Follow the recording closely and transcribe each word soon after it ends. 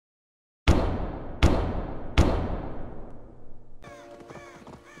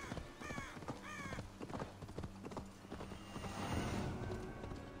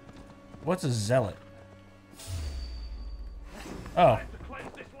What's a zealot? Oh.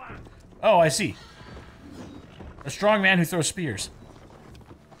 Oh, I see. A strong man who throws spears.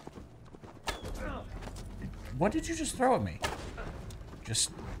 What did you just throw at me?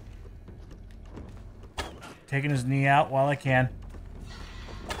 Just taking his knee out while I can.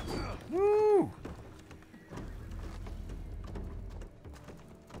 Woo!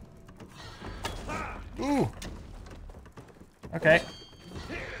 Ooh. Okay.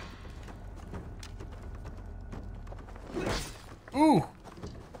 Ooh.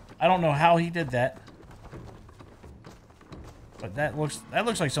 I don't know how he did that. But that looks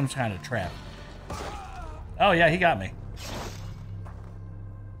like some kind of trap. Oh yeah, he got me.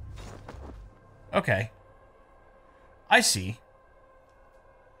 Okay. I see.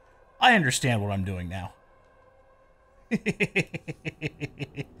 I understand what I'm doing now.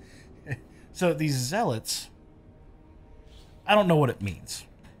 So these zealots, I don't know what it means,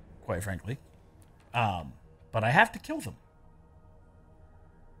 quite frankly. But I have to kill them.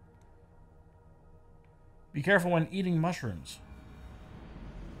 Be careful when eating mushrooms.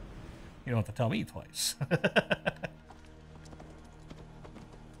 You don't have to tell me twice.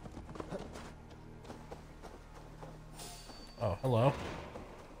 Oh, hello.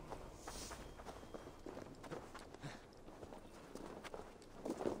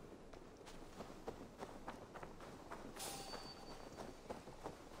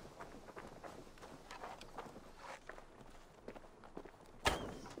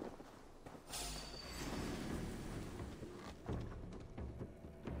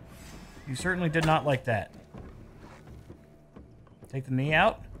 You certainly did not like that. Take the knee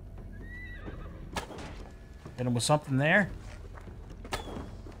out. Hit him with something there.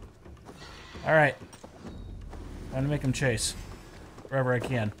 Alright. Time to make him chase. Wherever I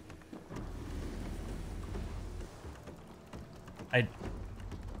can.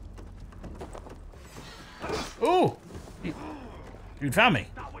 Ooh! Dude found me.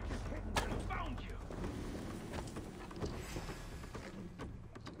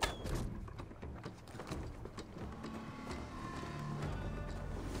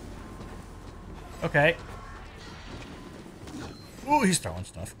 Okay. Ooh, he's throwing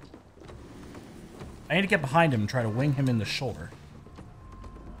stuff. I need to get behind him and try to wing him in the shoulder.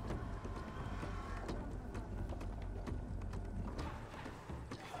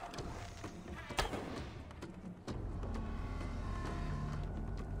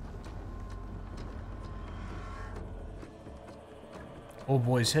 Old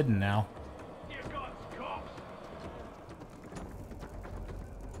boy's hidden now.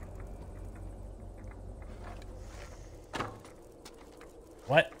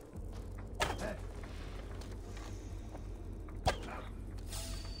 What?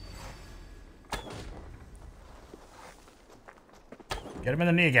 Get him in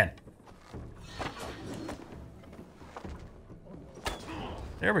the knee again.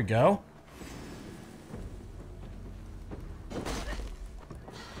 There we go.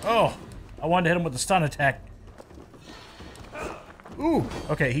 Oh, I wanted to hit him with the stun attack. Ooh,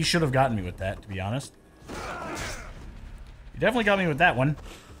 okay, he should have gotten me with that, to be honest. He definitely got me with that one.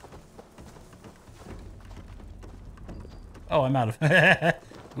 Oh, I'm out of...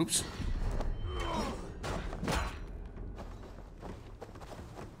 Oops.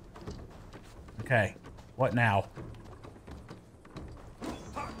 Okay, what now?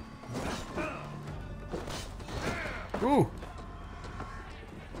 Ooh!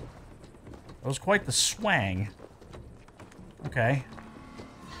 That was quite the swang. Okay.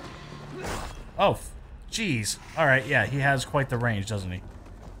 Oh, jeez. Alright, yeah, he has quite the range, doesn't he?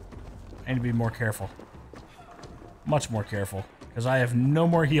 I need to be more careful. Much more careful. Because I have no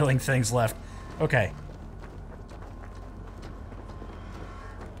more healing things left. Okay.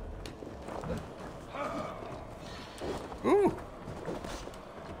 Ooh!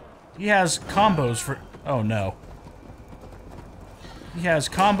 He has combos for... Oh, no. He has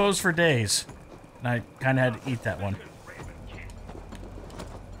combos for days. And I kind of had to eat that one.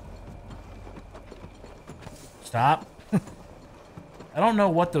 Stop. I don't know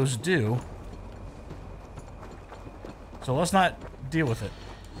what those do. So let's not deal with it.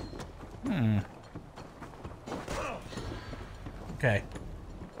 Okay.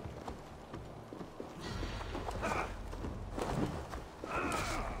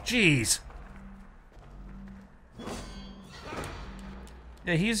 Jeez.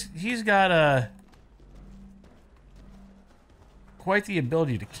 Yeah, he's got quite the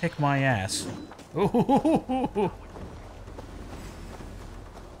ability to kick my ass. Ooh.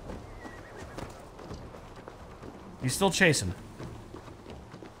 He's still chasing.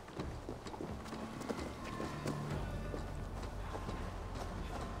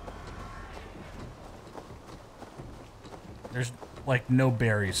 like, no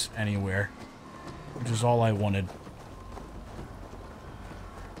berries anywhere. Which is all I wanted.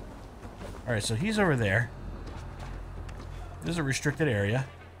 Alright, so he's over there. This is a restricted area.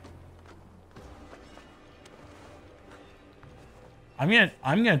 I'm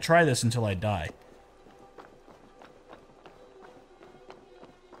gonna try this until I die.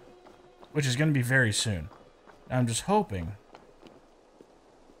 Which is gonna be very soon. I'm just hoping.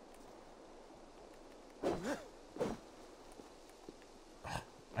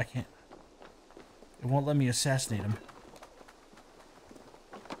 I can't. It won't let me assassinate him.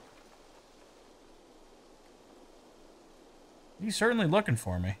 He's certainly looking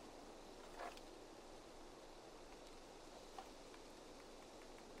for me.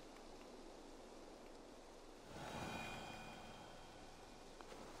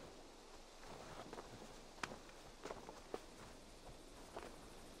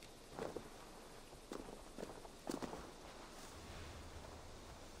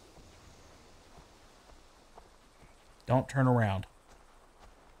 Don't turn around.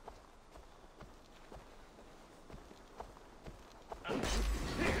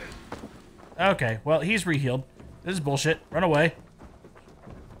 Okay, well, he's rehealed. This is bullshit. Run away.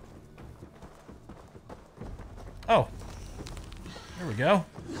 Oh. There we go.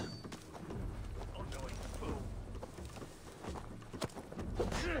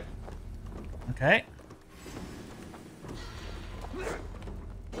 Okay.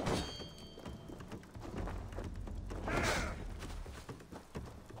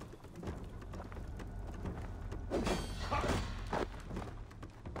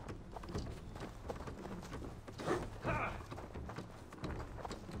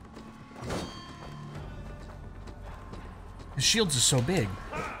 His shields are so big.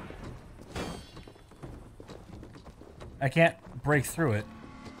 I can't break through it.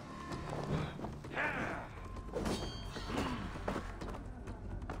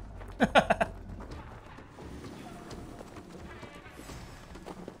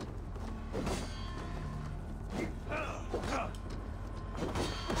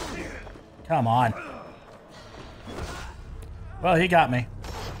 Come on. Well, he got me.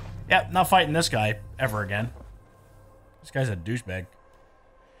 Yep, not fighting this guy ever again. This guy's a douchebag.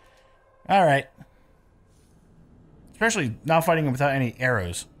 Alright. Especially not fighting him without any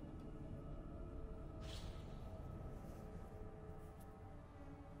arrows.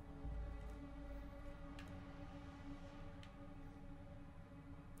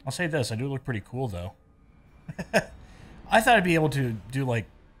 I'll say this, I do look pretty cool, though. I thought I'd be able to do, like,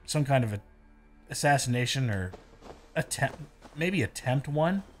 some kind of a assassination or attempt, maybe attempt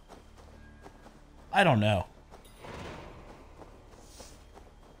one? I don't know.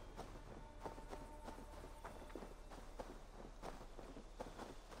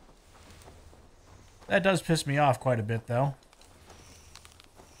 That does piss me off quite a bit, though.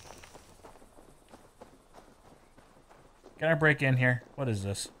 Can I break in here? What is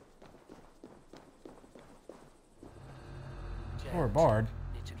this? Or barred.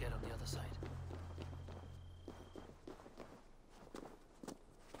 Need to get on the other side.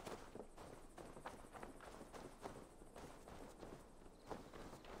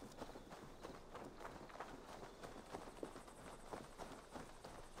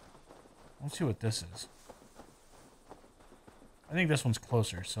 Let's see what this is. I think this one's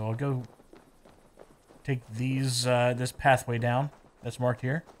closer, so I'll go take these, this pathway down that's marked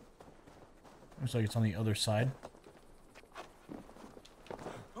here. Looks like it's on the other side.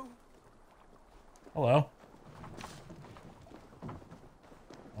 Hello.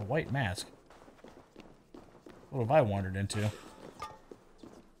 A white mask. What have I wandered into?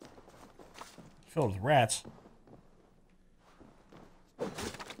 Filled with rats.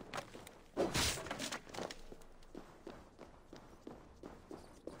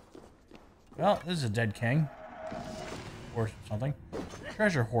 Well, this is a dead king. Or something.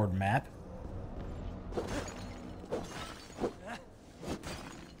 Treasure hoard map.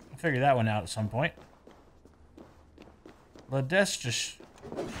 I'll figure that one out at some point.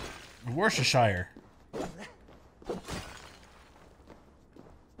 Worcestershire.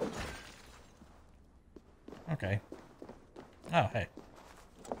 Okay. Oh, hey.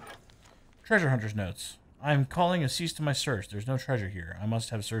 Treasure hunter's notes. I'm calling a cease to my search. There's no treasure here. I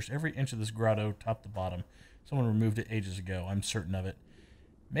must have searched every inch of this grotto, top to bottom. Someone removed it ages ago. I'm certain of it.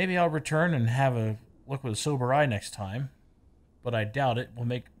 Maybe I'll return and have a look with a sober eye next time, but I doubt it will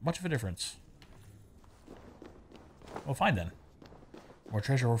make much of a difference. Well, fine then. More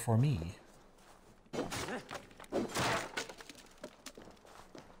treasure for me.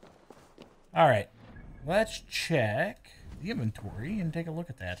 Alright. Let's check the inventory and take a look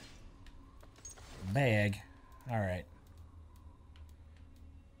at that. Bag. Alright.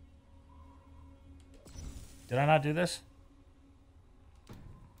 Did I not do this?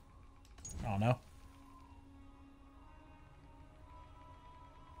 Oh, no.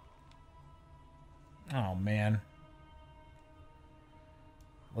 Oh, man.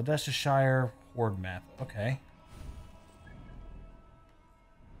 Leicestershire Horde map. Okay.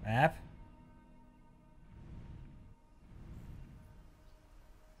 Map.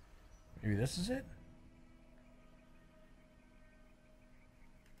 Maybe this is it?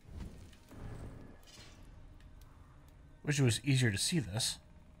 Wish it was easier to see this.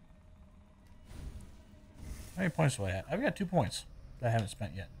 How many points do I have? I've got 2 points that I haven't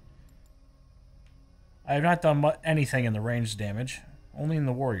spent yet. I have not done anything in the ranged damage. Only in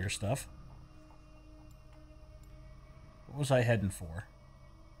the warrior stuff. What was I heading for?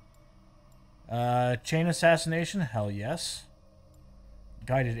 Chain assassination? Hell yes.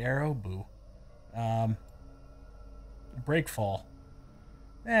 Guided arrow? Boo. Breakfall.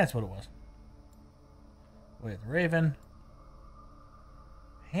 That's what it was. Wait, the raven.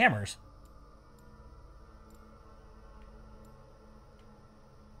 Hammers.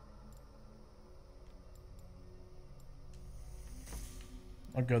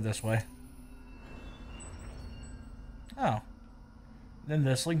 I'll go this way. Oh. Then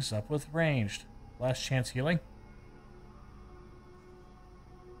this links up with ranged. Last chance healing.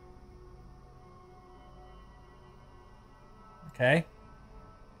 Okay.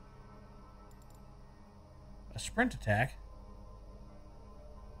 A sprint attack.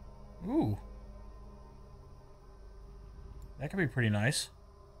 Ooh. That could be pretty nice.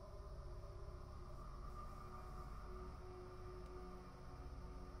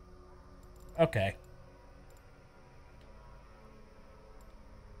 Okay.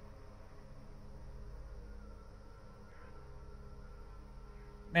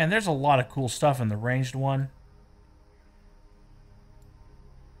 Man, there's a lot of cool stuff in the ranged one.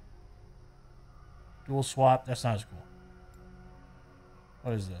 Dual swap, that's not as cool.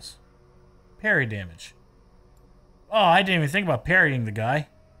 What is this? Parry damage. Oh, I didn't even think about parrying the guy.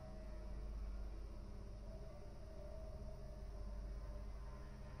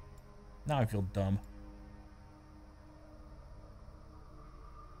 Now I feel dumb.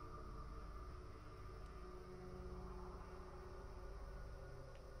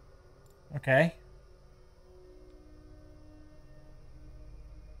 Okay.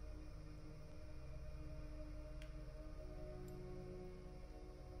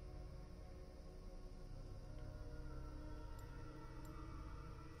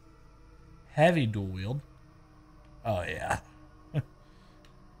 Heavy dual wield. Oh, yeah.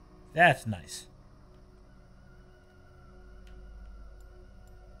 That's nice.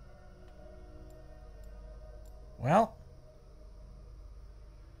 Well,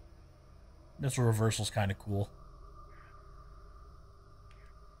 this reversal's kind of cool.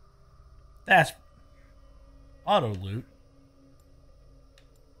 That's auto loot.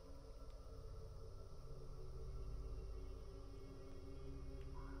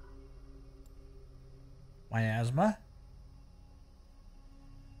 Miasma.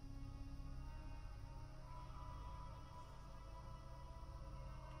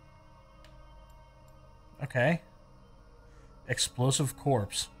 Okay. Explosive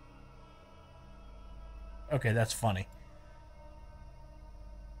corpse. Okay, that's funny.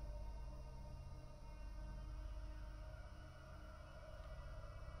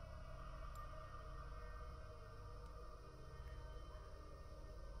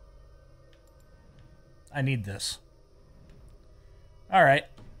 I need this. All right.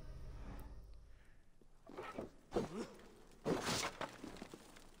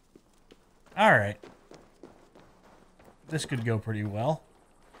 All right. This could go pretty well.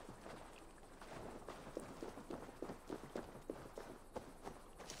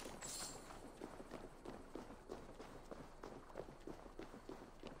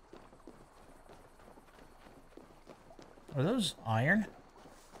 Are those iron?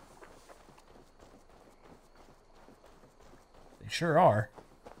 They sure are.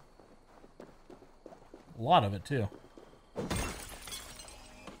 A lot of it, too.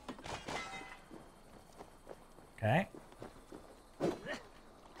 Okay.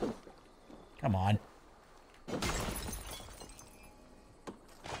 Come on.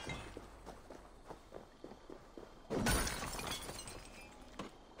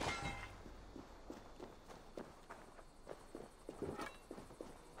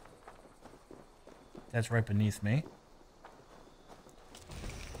 That's right beneath me.